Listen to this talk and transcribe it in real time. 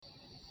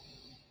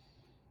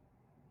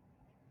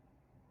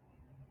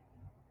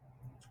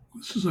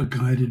This is a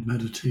guided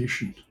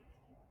meditation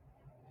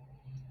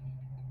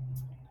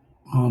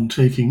on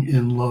taking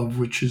in love,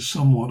 which is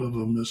somewhat of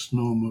a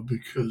misnomer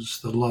because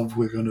the love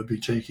we're going to be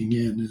taking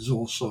in is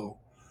also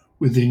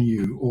within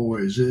you,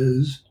 always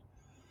is.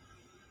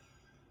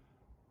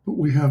 But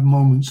we have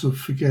moments of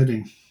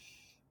forgetting,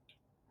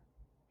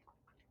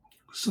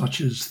 such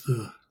as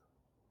the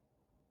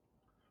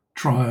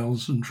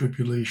trials and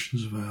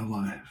tribulations of our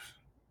life,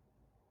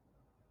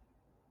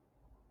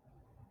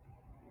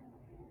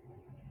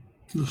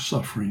 the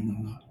suffering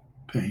and the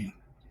pain.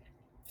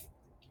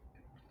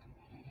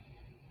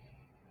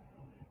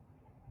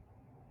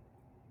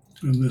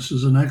 And this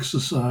is an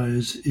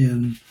exercise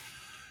in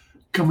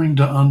coming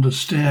to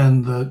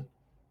understand that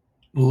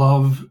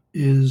love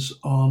is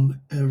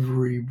on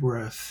every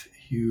breath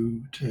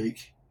you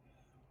take.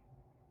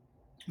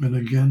 And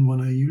again, when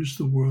I use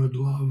the word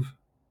love,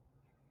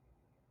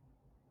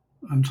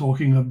 I'm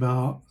talking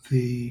about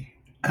the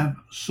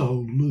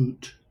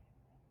absolute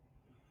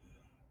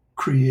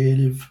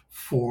creative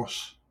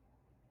force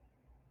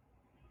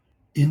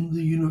in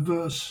the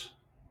universe.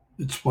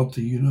 It's what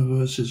the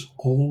universe is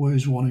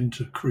always wanting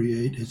to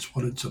create. It's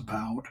what it's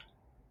about,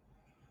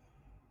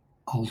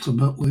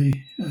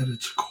 ultimately, at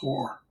its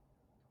core.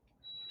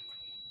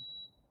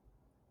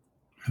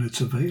 And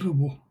it's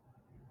available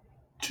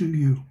to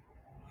you,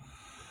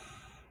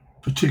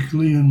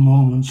 particularly in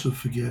moments of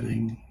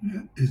forgetting.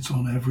 It's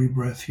on every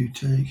breath you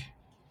take.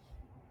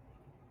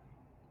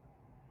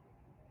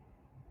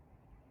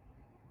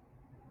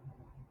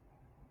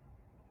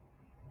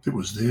 It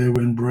was there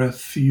when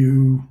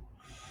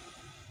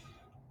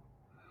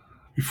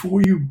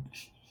before you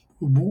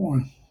were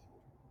born.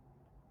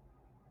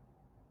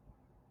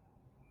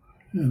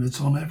 And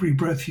it's on every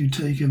breath you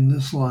take in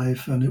this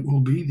life, and it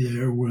will be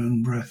there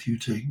when breath you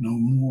take no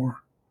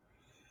more.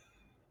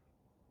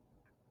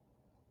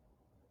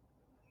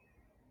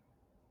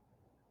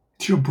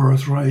 It's your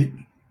birthright.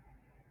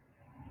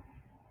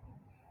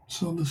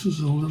 So this is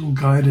a little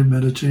guided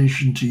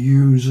meditation to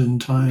use in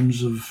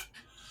times of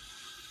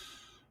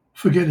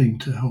forgetting,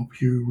 to help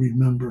you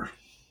remember.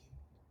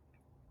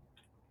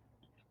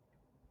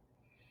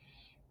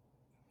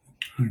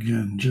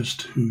 Again,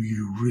 just who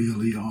you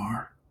really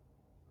are.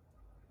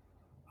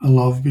 A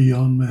love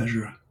beyond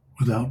measure,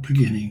 without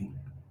beginning,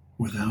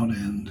 without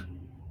end.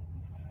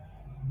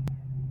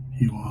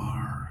 You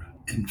are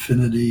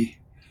infinity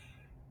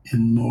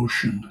in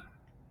motion.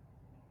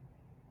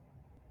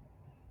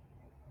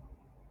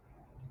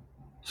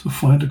 So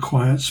find a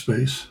quiet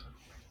space,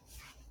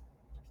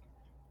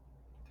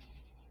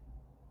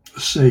 a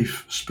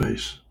safe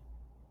space.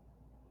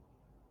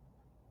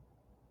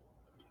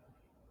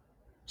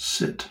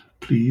 Sit,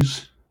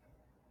 please,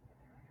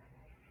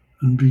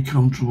 and be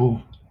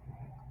comfortable.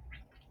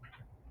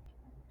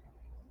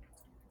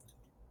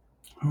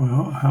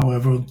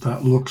 However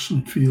that looks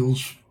and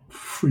feels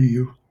for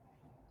you.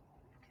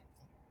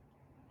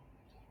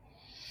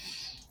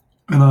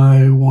 And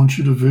I want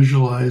you to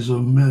visualize a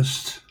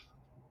mist,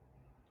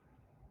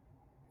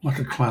 like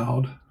a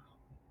cloud,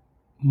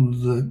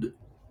 that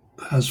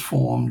has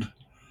formed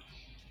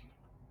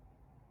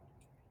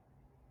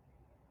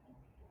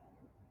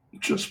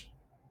just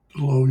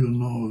below your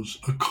nose,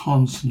 a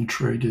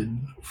concentrated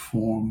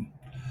form,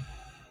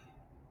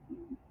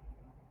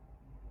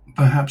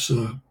 perhaps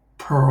a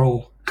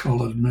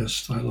pearl-colored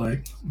mist. I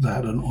like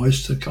that, an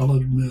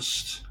oyster-colored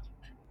mist,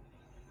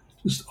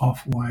 just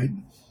off-white.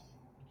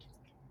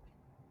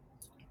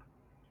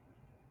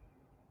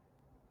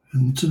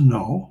 And to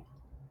know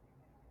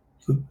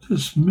that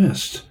this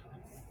mist,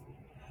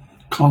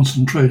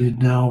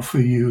 concentrated now for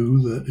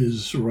you, that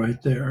is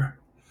right there,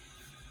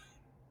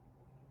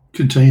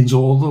 contains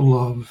all the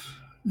love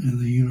in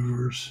the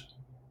universe,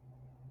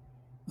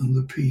 and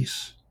the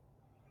peace,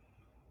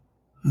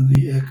 and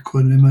the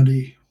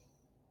equanimity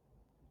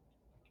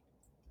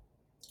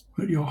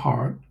that your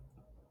heart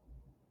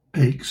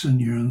aches and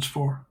yearns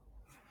for.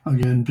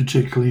 Again,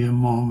 particularly in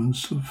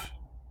moments of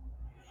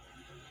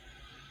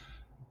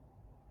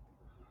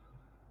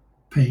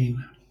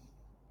pain.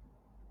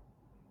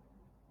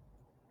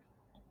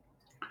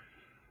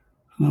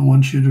 And I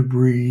want you to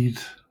breathe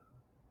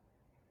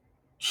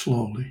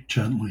slowly,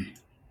 gently,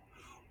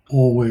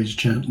 always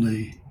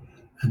gently,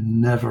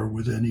 and never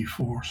with any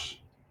force.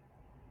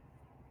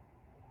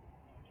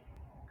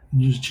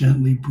 And just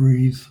gently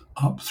breathe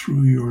up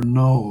through your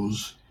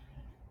nose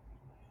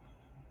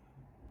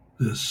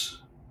this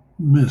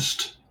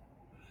mist,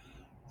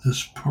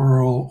 this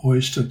pearl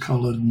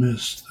oyster-colored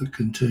mist that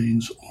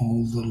contains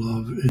all the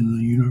love in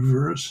the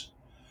universe.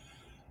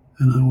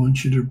 And I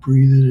want you to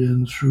breathe it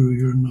in through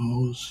your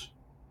nose.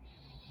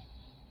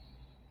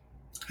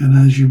 And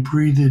as you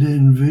breathe it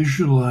in,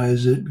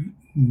 visualize it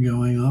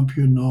going up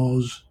your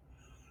nose,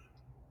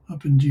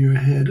 up into your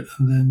head,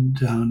 and then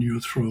down your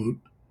throat.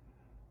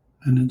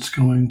 And it's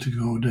going to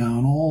go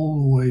down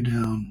all the way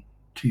down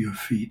to your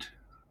feet,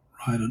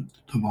 right at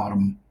the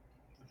bottom,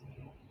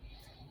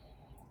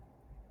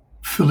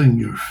 filling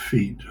your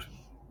feet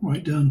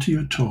right down to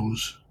your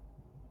toes.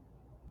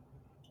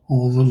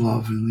 All the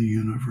love in the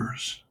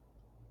universe.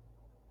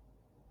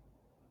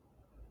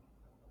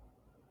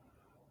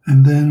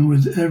 And then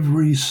with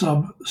every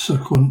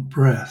subsequent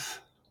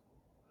breath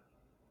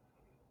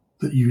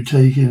that you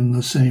take in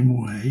the same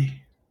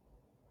way,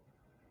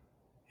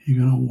 you're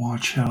going to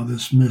watch how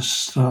this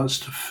mist starts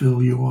to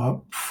fill you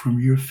up from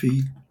your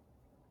feet,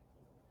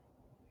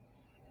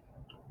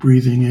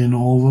 breathing in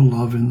all the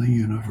love in the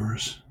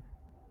universe,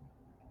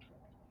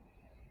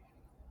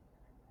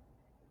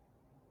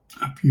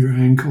 up your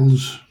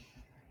ankles,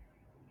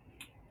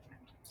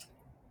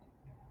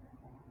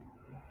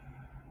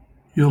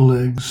 your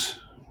legs,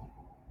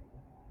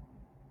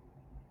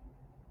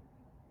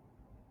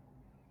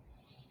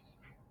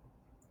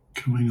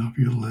 coming up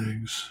your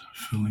legs,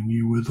 filling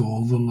you with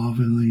all the love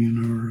in the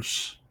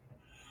universe,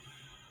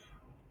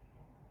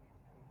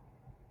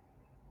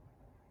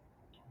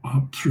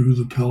 up through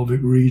the pelvic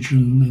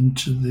region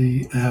into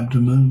the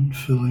abdomen,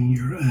 filling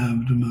your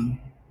abdomen.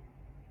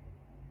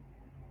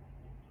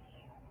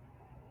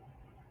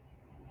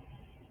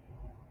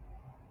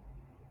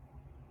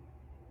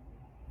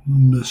 The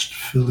mist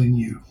filling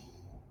you.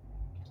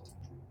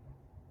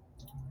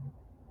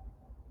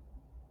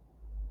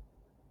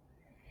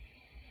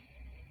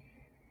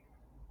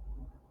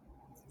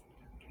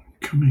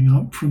 Coming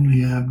up from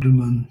the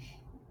abdomen,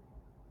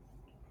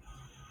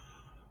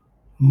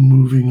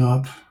 moving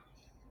up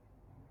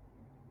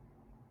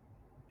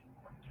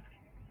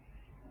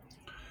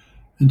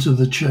into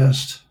the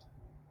chest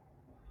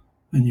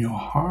and your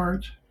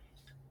heart,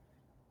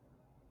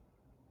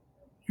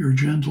 your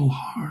gentle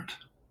heart.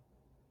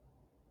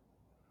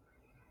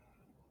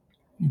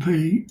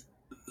 Pay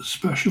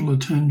special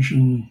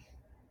attention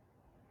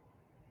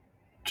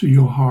to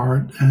your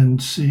heart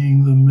and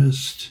seeing the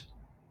mist,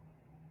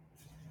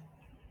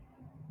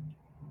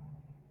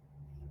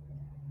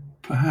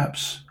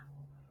 perhaps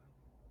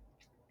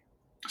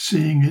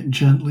seeing it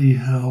gently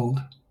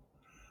held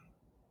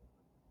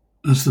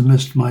as the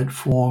mist might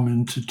form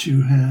into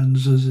two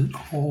hands as it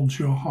holds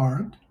your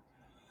heart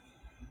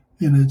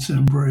in its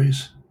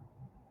embrace.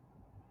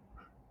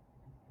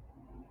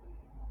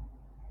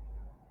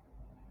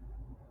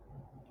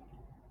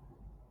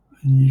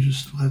 And you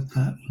just let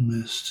that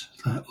mist,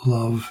 that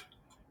love,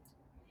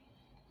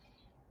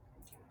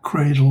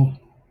 cradle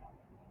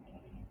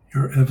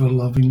your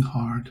ever-loving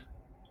heart.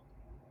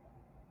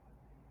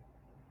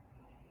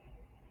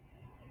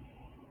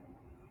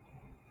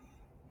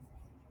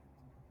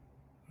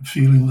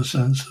 Feeling the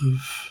sense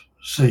of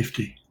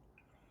safety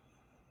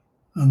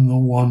and the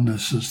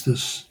oneness as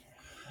this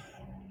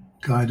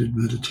guided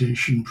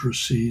meditation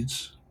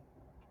proceeds.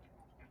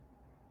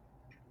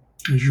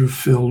 As you're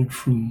filled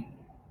from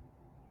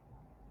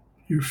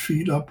your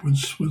feet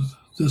upwards with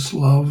this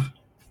love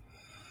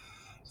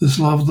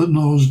that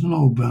knows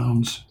no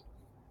bounds,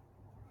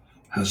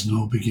 has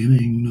no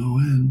beginning, no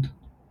end,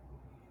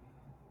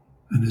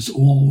 and is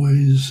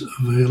always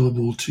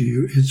available to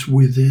you. It's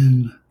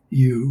within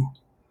you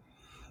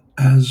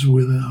as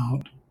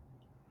without.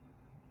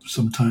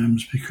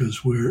 Sometimes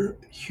because we're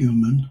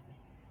human,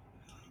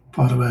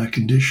 part of our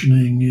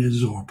conditioning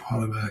is, or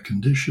part of our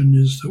condition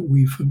is that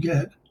we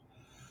forget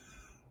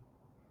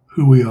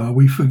who we are.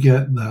 We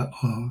forget that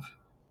love.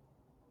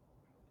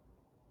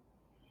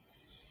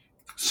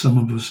 Some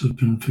of us have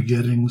been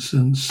forgetting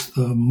since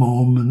the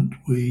moment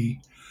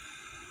we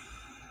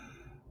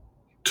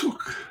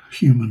took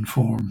human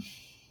form.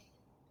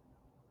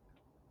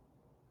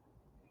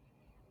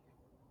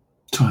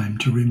 Time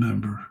to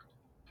remember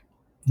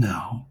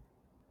now.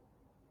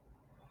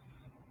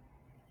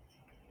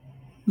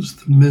 As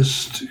the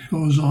mist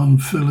goes on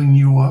filling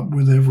you up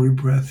with every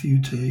breath you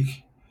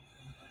take,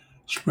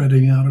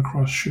 spreading out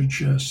across your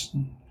chest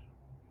and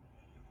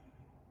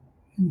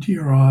into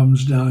your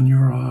arms, down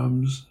your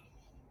arms,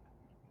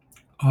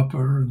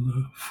 upper and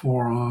the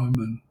forearm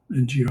and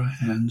into your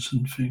hands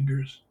and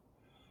fingers,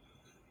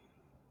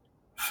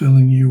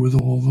 filling you with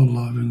all the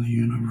love in the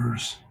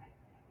universe.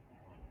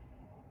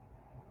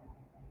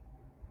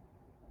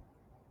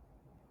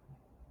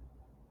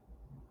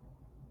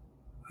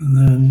 And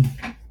then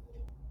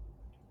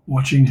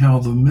watching how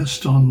the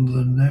mist on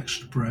the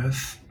next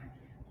breath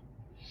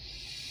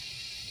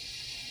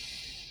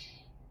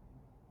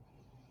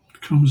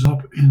comes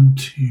up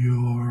into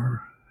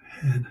your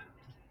head.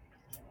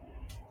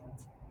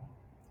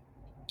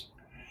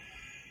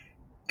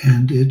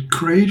 And it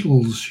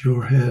cradles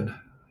your head.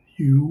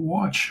 You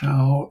watch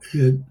how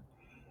it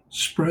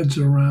spreads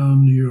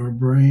around your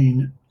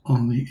brain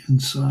on the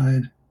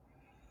inside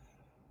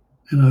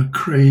in a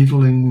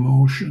cradling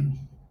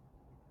motion,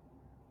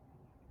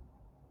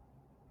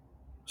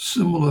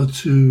 similar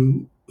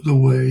to the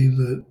way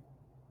that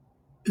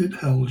it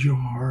held your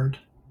heart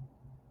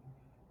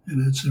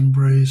in its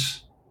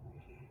embrace.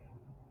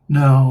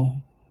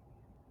 Now,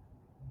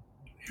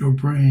 your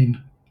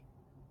brain,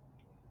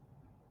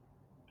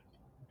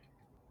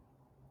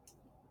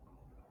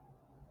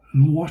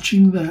 and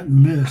watching that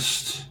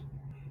mist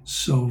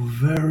so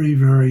very,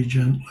 very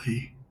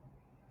gently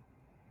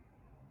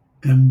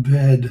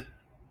embed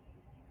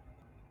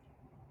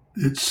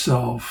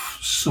itself,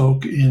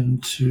 soak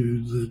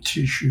into the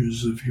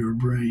tissues of your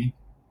brain,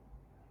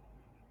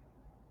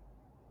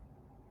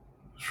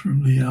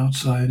 from the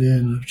outside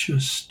in, of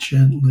just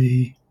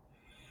gently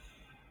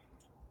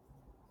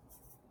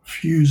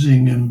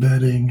fusing,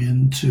 embedding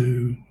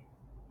into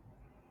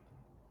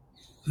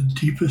the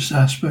deepest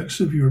aspects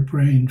of your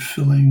brain,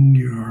 filling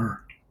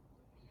your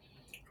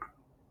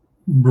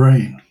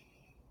brain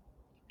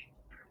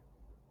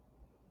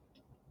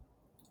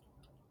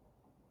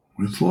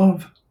with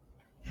love.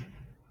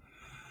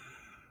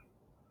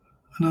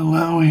 And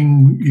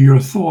allowing your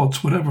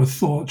thoughts, whatever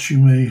thoughts you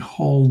may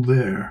hold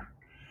there,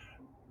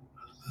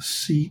 the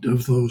seat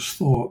of those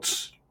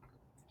thoughts,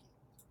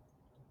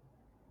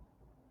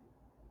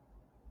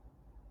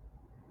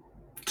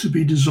 to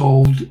be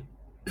dissolved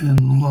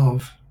in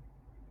love.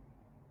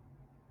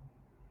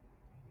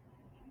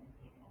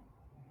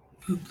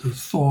 The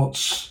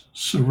thoughts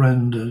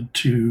surrendered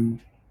to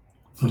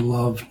the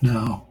love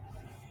now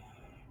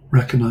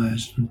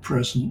recognized and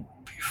present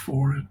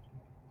before it.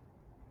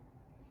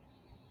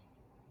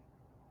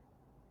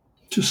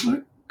 Just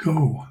let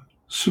go,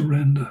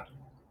 surrender,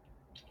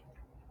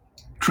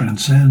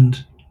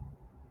 transcend.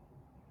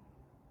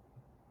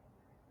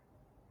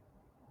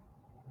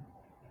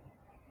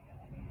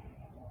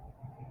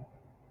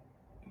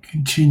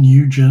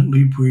 Continue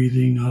gently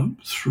breathing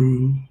up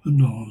through the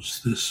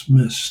nose, this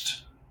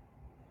mist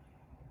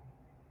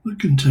that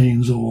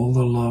contains all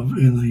the love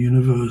in the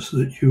universe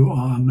that you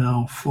are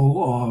now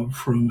full of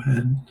from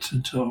head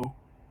to toe.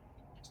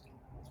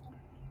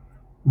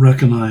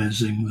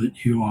 Recognizing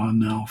that you are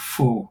now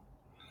full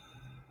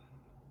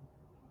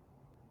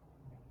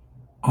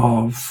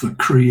of the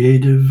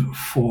creative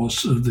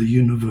force of the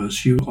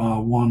universe. You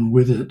are one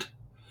with it.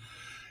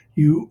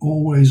 You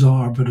always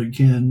are, but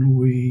again,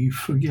 we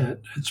forget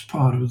it's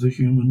part of the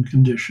human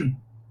condition.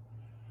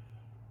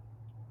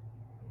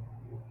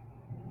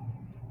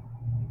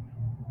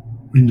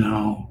 We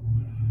now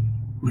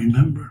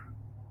remember.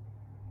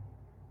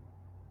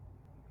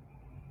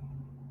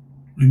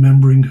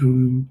 Remembering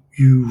who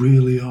you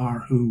really are,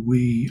 who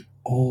we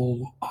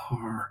all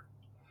are,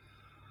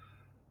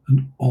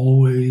 and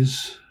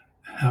always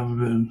have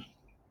been.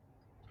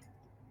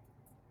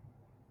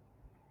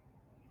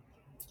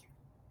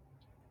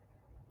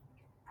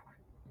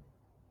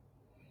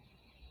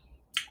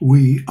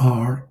 We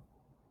are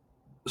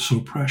so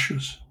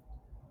precious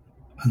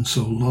and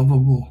so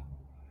lovable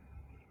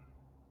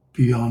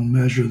beyond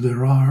measure.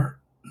 There are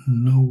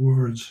no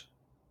words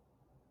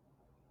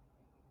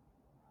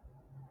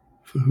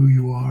for who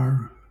you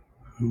are,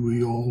 who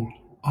we all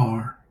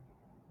are.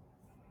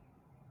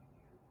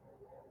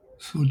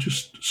 So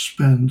just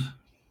spend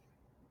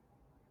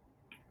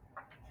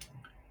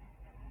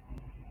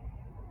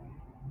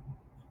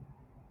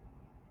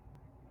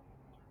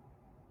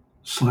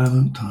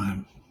silent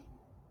time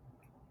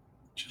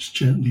just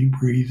gently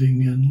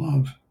breathing in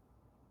love.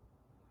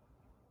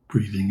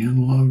 Breathing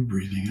in love,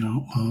 breathing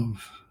out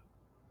love.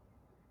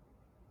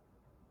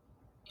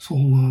 It's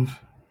all love.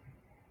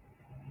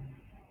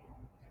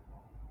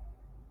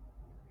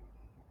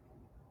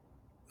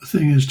 The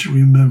thing is to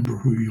remember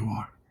who you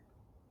are.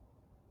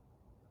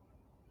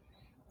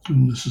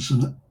 And this is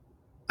an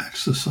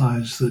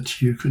exercise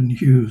that you can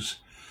use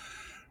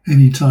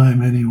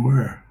anytime,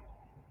 anywhere.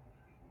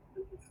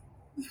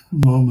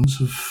 Moments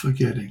of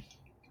forgetting.